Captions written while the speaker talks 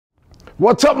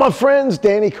What's up, my friends?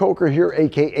 Danny Coker here,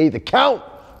 aka The Count,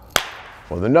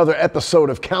 with another episode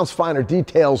of Count's Finer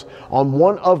Details on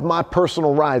one of my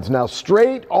personal rides. Now,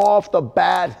 straight off the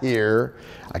bat here,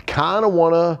 I kind of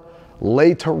want to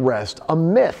lay to rest a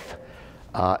myth.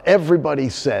 Everybody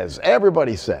says,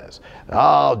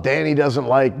 oh, Danny doesn't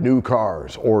like new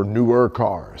cars or newer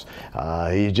cars.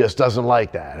 He just doesn't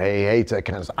like that. He hates that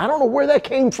kind of stuff. I don't know where that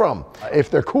came from. If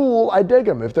they're cool, I dig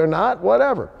them. If they're not,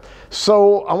 whatever.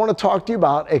 So I want to talk to you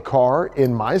about a car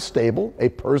in my stable, a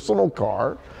personal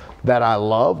car that I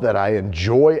love, that I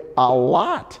enjoy a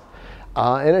lot.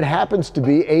 And it happens to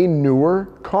be a newer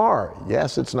car.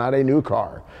 Yes, it's not a new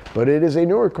car, but it is a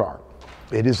newer car.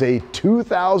 It is a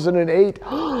 2008.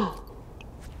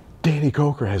 Danny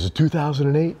Coker has a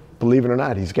 2008. Believe it or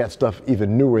not, he's got stuff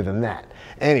even newer than that.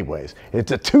 Anyways,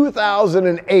 it's a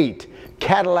 2008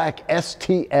 Cadillac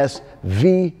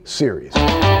STS-V series.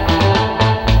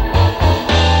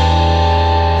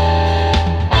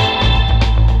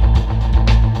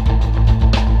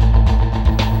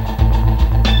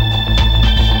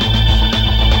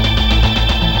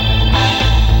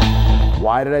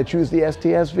 Why did I choose the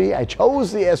STS-V? I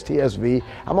chose the STS-V.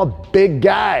 I'm a big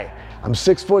guy. I'm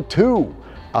 6'2".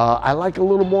 I like a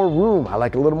little more room. I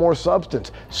like a little more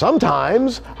substance.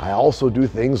 Sometimes I also do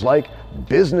things like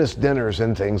business dinners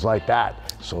and things like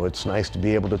that. So it's nice to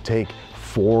be able to take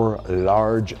 4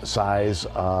 large size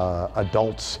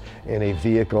adults in a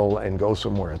vehicle and go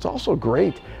somewhere. It's also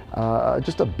great,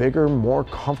 just a bigger, more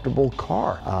comfortable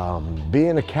car.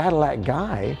 Being a Cadillac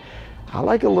guy, I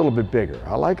like a little bit bigger.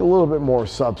 I like a little bit more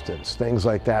substance, things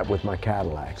like that with my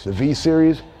Cadillacs. The V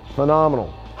series,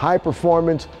 phenomenal. High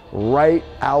performance right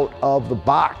out of the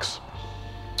box.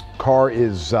 Car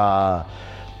is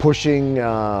pushing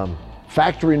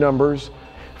factory numbers,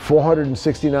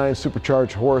 469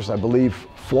 supercharged horse, I believe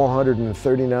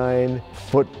 439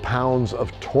 foot-pounds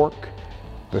of torque.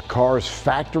 The car's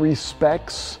factory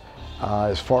specs,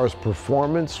 as far as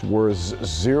performance, was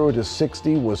 0 to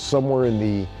 60 was somewhere in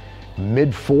the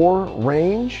mid-4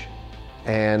 range,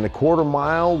 and the quarter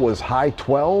mile was high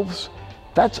 12s.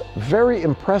 That's very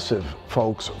impressive,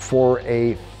 folks, for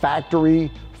a factory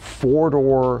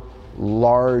 4-door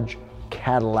large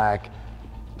Cadillac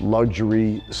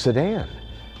luxury sedan.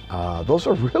 Those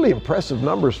are really impressive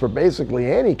numbers for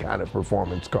basically any kind of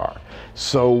performance car.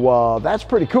 So that's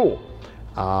pretty cool.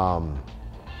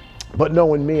 But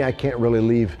knowing me, I can't really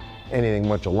leave anything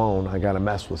much alone. I got to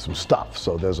mess with some stuff.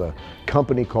 So there's a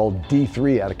company called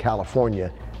D3 out of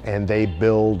California, and they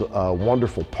build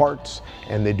wonderful parts,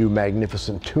 and they do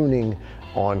magnificent tuning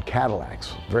on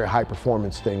Cadillacs, very high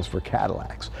performance things for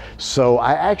Cadillacs. So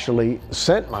I actually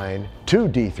sent mine to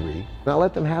D3, and I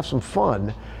let them have some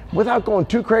fun without going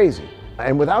too crazy.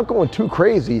 And without going too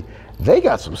crazy, they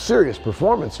got some serious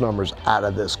performance numbers out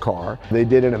of this car. They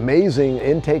did an amazing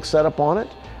intake setup on it.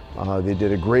 They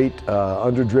did a great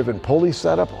underdriven pulley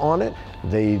setup on it.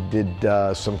 They did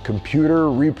some computer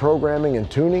reprogramming and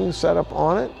tuning setup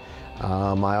on it.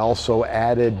 I also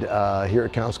added, here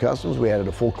at Count's Kustoms, we added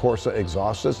a full Corsa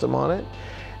exhaust system on it.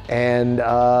 And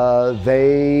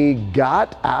they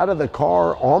got out of the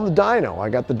car on the dyno. I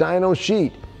got the dyno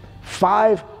sheet.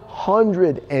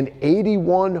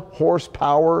 581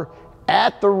 horsepower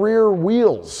at the rear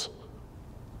wheels.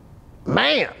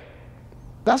 Man!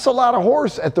 That's a lot of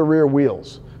horse at the rear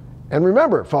wheels. And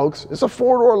remember, folks, it's a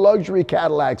 4-door luxury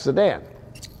Cadillac sedan.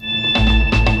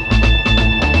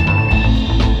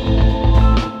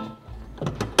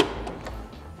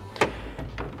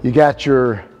 You got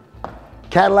your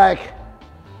Cadillac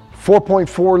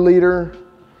 4.4 liter,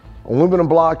 aluminum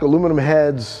block, aluminum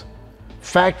heads,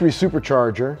 factory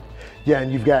supercharger. Yeah,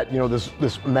 and you've got, you know, this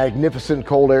magnificent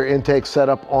cold air intake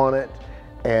setup on it.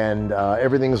 And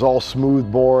everything is all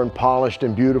smooth bore and polished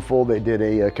and beautiful. They did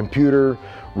a computer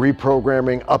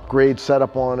reprogramming upgrade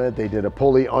setup on it. They did a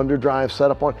pulley underdrive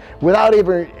setup on it without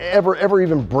ever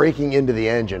even breaking into the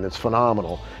engine. It's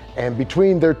phenomenal. And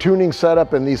between their tuning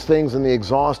setup and these things and the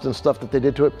exhaust and stuff that they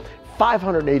did to it,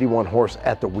 581 horse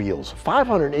at the wheels.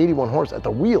 581 horse at the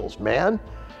wheels, man.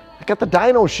 I got the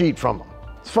dyno sheet from them.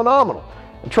 It's phenomenal.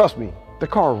 And trust me, the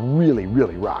car really,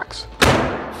 really rocks.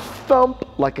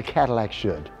 Thump like a Cadillac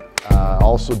should.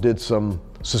 Also did some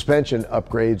suspension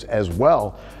upgrades as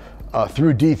well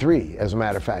through D3, as a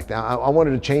matter of fact. Now, I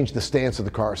wanted to change the stance of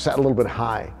the car. It sat a little bit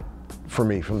high for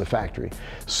me from the factory.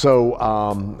 So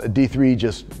D3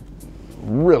 just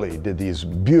really did these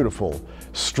beautiful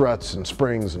struts and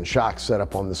springs and shocks set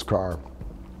up on this car.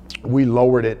 We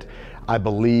lowered it, I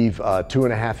believe,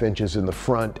 2.5 inches in the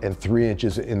front and 3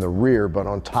 inches in the rear, but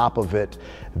on top of it,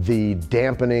 the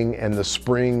dampening and the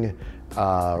spring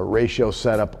ratio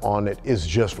setup on it is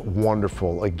just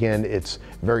wonderful. Again, it's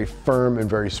very firm and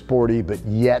very sporty, but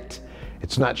yet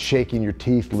it's not shaking your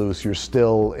teeth loose. You're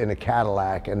still in a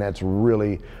Cadillac, and that's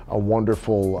really a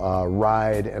wonderful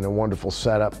ride and a wonderful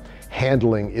setup.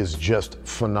 Handling is just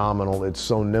phenomenal. It's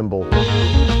so nimble.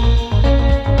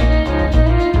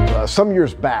 Some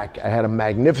years back, I had a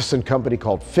magnificent company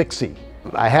called Fixie.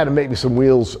 I had to make me some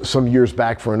wheels some years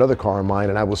back for another car of mine,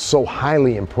 and I was so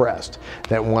highly impressed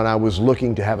that when I was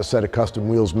looking to have a set of custom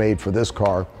wheels made for this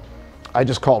car, I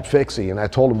just called Fixie and I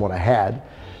told them what I had,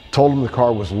 told them the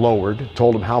car was lowered,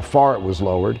 told them how far it was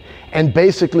lowered, and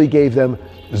basically gave them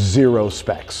 0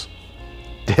 specs.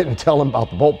 Didn't tell them about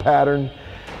the bolt pattern,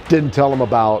 didn't tell them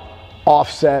about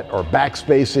offset or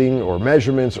backspacing or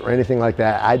measurements or anything like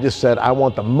that. I just said, I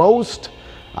want the most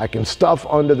I can stuff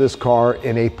under this car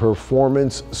in a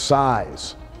performance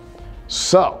size.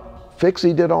 So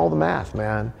Fixie did all the math,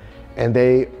 man, and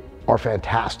they are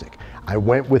fantastic. I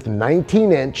went with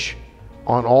 19-inch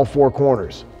on all 4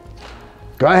 corners.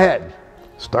 Go ahead,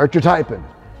 start your typing,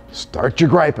 start your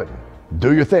griping,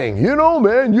 do your thing. You know,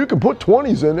 man, you can put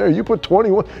 20s in there, you put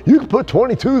 21, you can put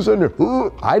 22s in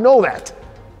there. I know that.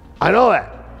 I know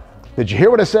that. Did you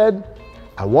hear what I said?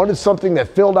 I wanted something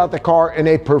that filled out the car in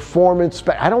a performance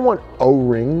spec. I don't want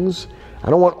O-rings. I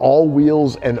don't want all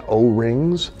wheels and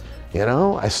O-rings. You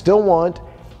know, I still want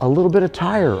a little bit of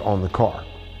tire on the car.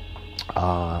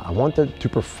 I want them to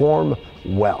perform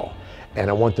well, and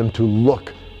I want them to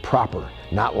look proper,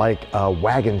 not like a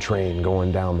wagon train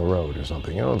going down the road or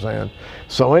something, you know what I'm saying?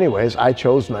 So anyways, I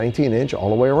chose 19-inch all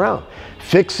the way around.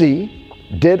 Fixie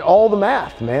did all the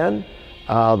math, man.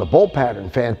 The bolt pattern,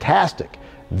 fantastic.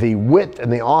 The width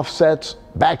and the offsets,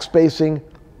 backspacing,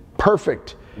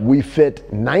 perfect. We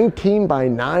fit 19 by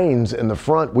 9s in the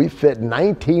front. We fit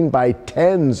 19 by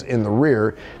 10s in the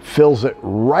rear. Fills it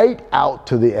right out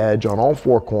to the edge on all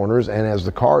 4 corners. And as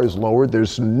the car is lowered,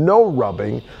 there's no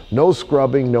rubbing, no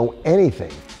scrubbing, no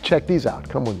anything. Check these out.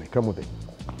 Come with me, come with me.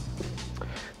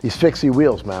 These Fixie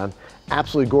wheels, man,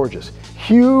 absolutely gorgeous.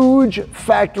 Huge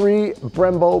factory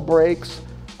Brembo brakes,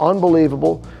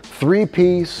 unbelievable.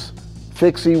 3-piece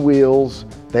Fixie wheels.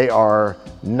 They are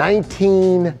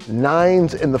 19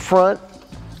 9s in the front.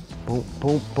 Boom,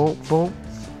 boom, boom, boom.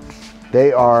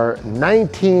 They are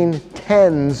 19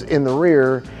 10s in the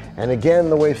rear. And again,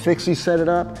 the way Fixie set it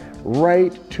up,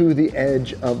 right to the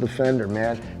edge of the fender,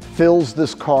 man. Fills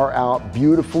this car out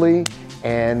beautifully.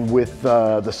 And with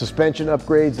the suspension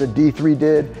upgrades that D3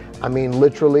 did, I mean,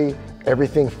 literally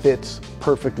everything fits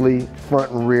perfectly,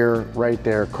 front and rear right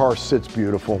there. Car sits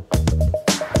beautiful.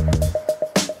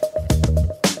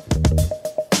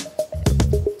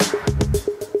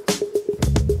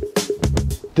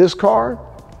 This car,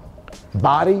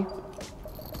 body,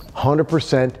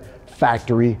 100%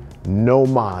 factory, no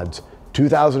mods.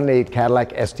 2008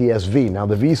 Cadillac STS-V. Now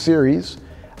the V series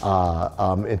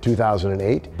in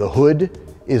 2008, the hood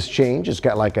is changed. It's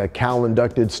got like a cowl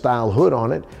inducted style hood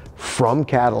on it from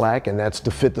Cadillac, and that's to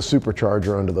fit the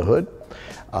supercharger under the hood.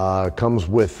 Comes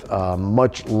with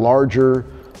much larger,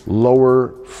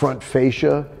 lower front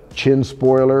fascia, chin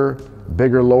spoiler,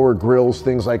 bigger lower grills,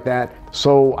 things like that.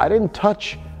 So I didn't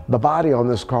touch the body on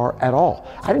this car at all.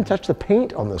 I didn't touch the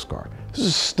paint on this car. This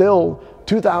is still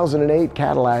 2008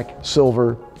 Cadillac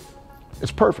silver.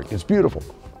 It's perfect, it's beautiful.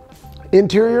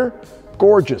 Interior,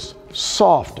 gorgeous,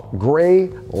 soft gray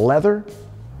leather,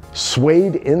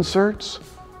 suede inserts,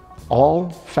 all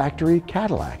factory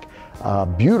Cadillac.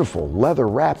 Beautiful leather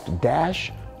wrapped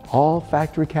dash, all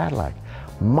factory Cadillac.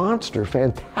 Monster,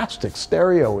 fantastic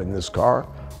stereo in this car,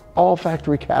 all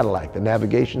factory Cadillac. The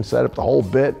navigation setup, the whole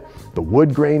bit, the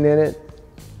wood grain in it,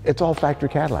 it's all factory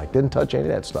Cadillac. Didn't touch any of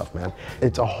that stuff, man.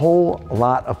 It's a whole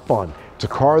lot of fun. It's a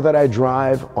car that I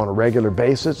drive on a regular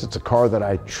basis. It's a car that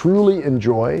I truly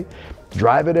enjoy.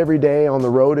 Drive it every day on the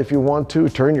road if you want to.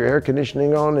 Turn your air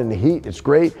conditioning on in the heat. It's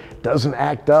great. Doesn't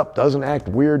act up, doesn't act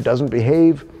weird, doesn't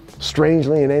behave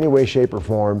strangely in any way, shape, or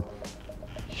form.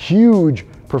 Huge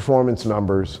performance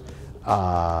numbers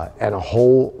and a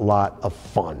whole lot of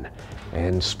fun.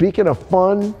 And speaking of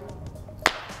fun,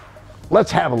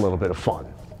 let's have a little bit of fun.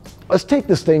 Let's take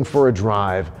this thing for a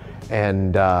drive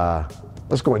and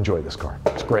let's go enjoy this car.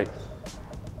 It's great.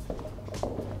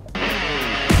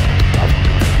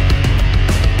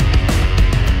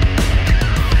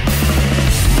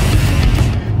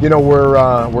 You know,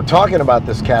 we're talking about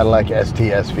this Cadillac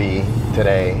STS-V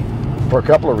today for a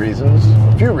couple of reasons,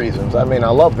 a few reasons. I mean, I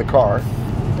love the car.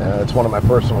 It's one of my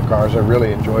personal cars. I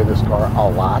really enjoy this car a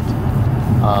lot.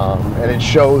 And it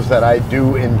shows that I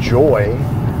do enjoy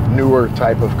newer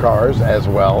type of cars as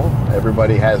well.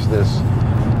 Everybody has this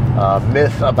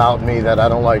myth about me that I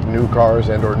don't like new cars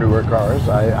and or newer cars.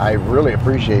 I really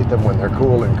appreciate them when they're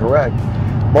cool and correct.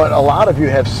 But a lot of you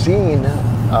have seen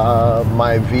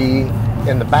my V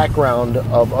in the background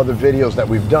of other videos that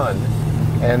we've done.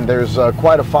 And there's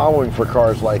quite a following for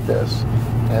cars like this.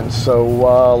 And so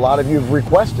a lot of you have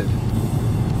requested,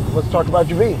 let's talk about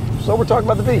your V. So we're talking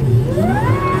about the V.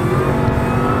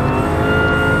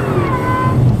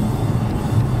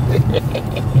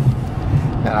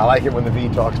 And I like it when the V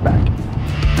talks back.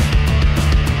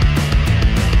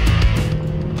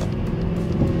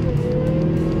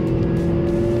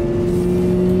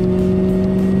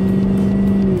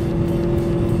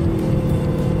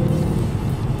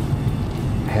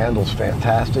 Handles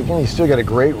fantastic, and you still get a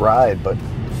great ride, but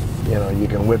you know, you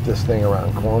can whip this thing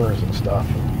around corners and stuff.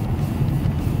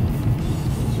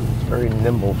 It's very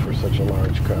nimble for such a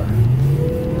large car.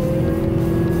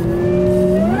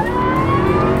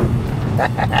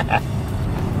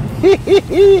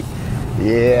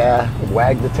 Yeah,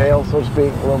 wag the tail, so to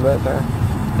speak, a little bit there.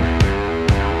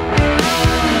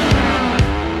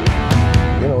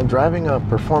 You know, driving a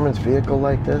performance vehicle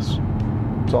like this,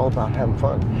 it's all about having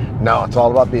fun. No, it's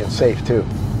all about being safe too.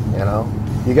 You know,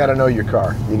 you got to know your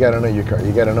car. You got to know your car.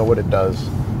 You got to know what it does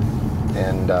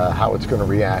and how it's going to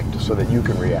react so that you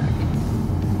can react.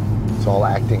 It's all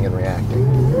acting and reacting.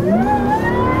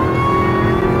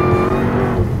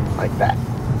 Like that.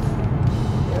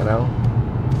 You know?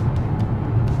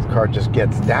 This car just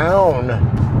gets down,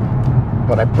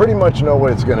 but I pretty much know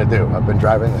what it's going to do. I've been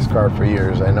driving this car for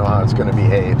years. I know how it's going to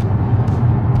behave.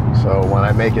 So when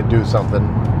I make it do something,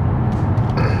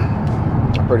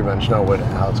 I pretty much know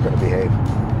how it's going to behave.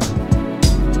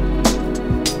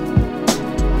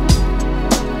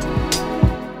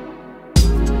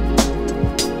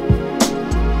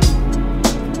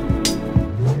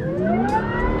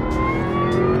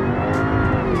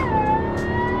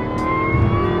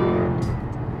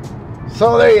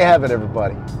 So there you have it,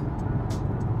 everybody.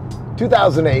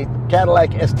 2008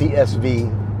 Cadillac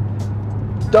STS-V,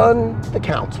 done the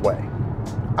Count's way.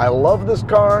 I love this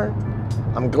car.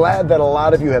 I'm glad that a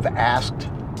lot of you have asked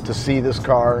to see this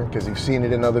car because you've seen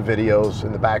it in other videos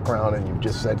in the background and you've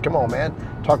just said, come on, man,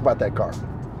 talk about that car.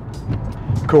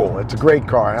 Cool, it's a great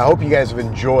car. I hope you guys have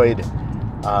enjoyed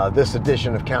this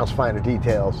edition of Count's Finer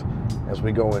Details as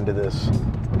we go into this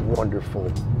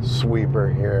wonderful sweeper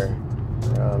here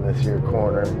around this here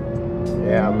corner.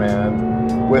 Yeah,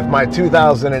 man, with my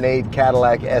 2008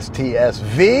 Cadillac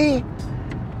STS-V.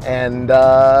 And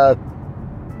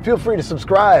feel free to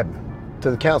subscribe to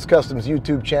the Counts Customs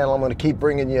YouTube channel. I'm going to keep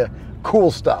bringing you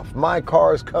cool stuff. My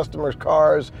cars, customers'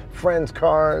 cars, friends'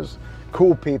 cars,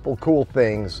 cool people, cool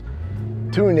things.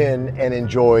 Tune in and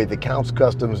enjoy the Counts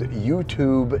Customs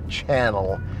YouTube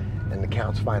channel and the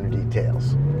Counts Finer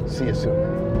Details. See you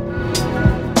soon.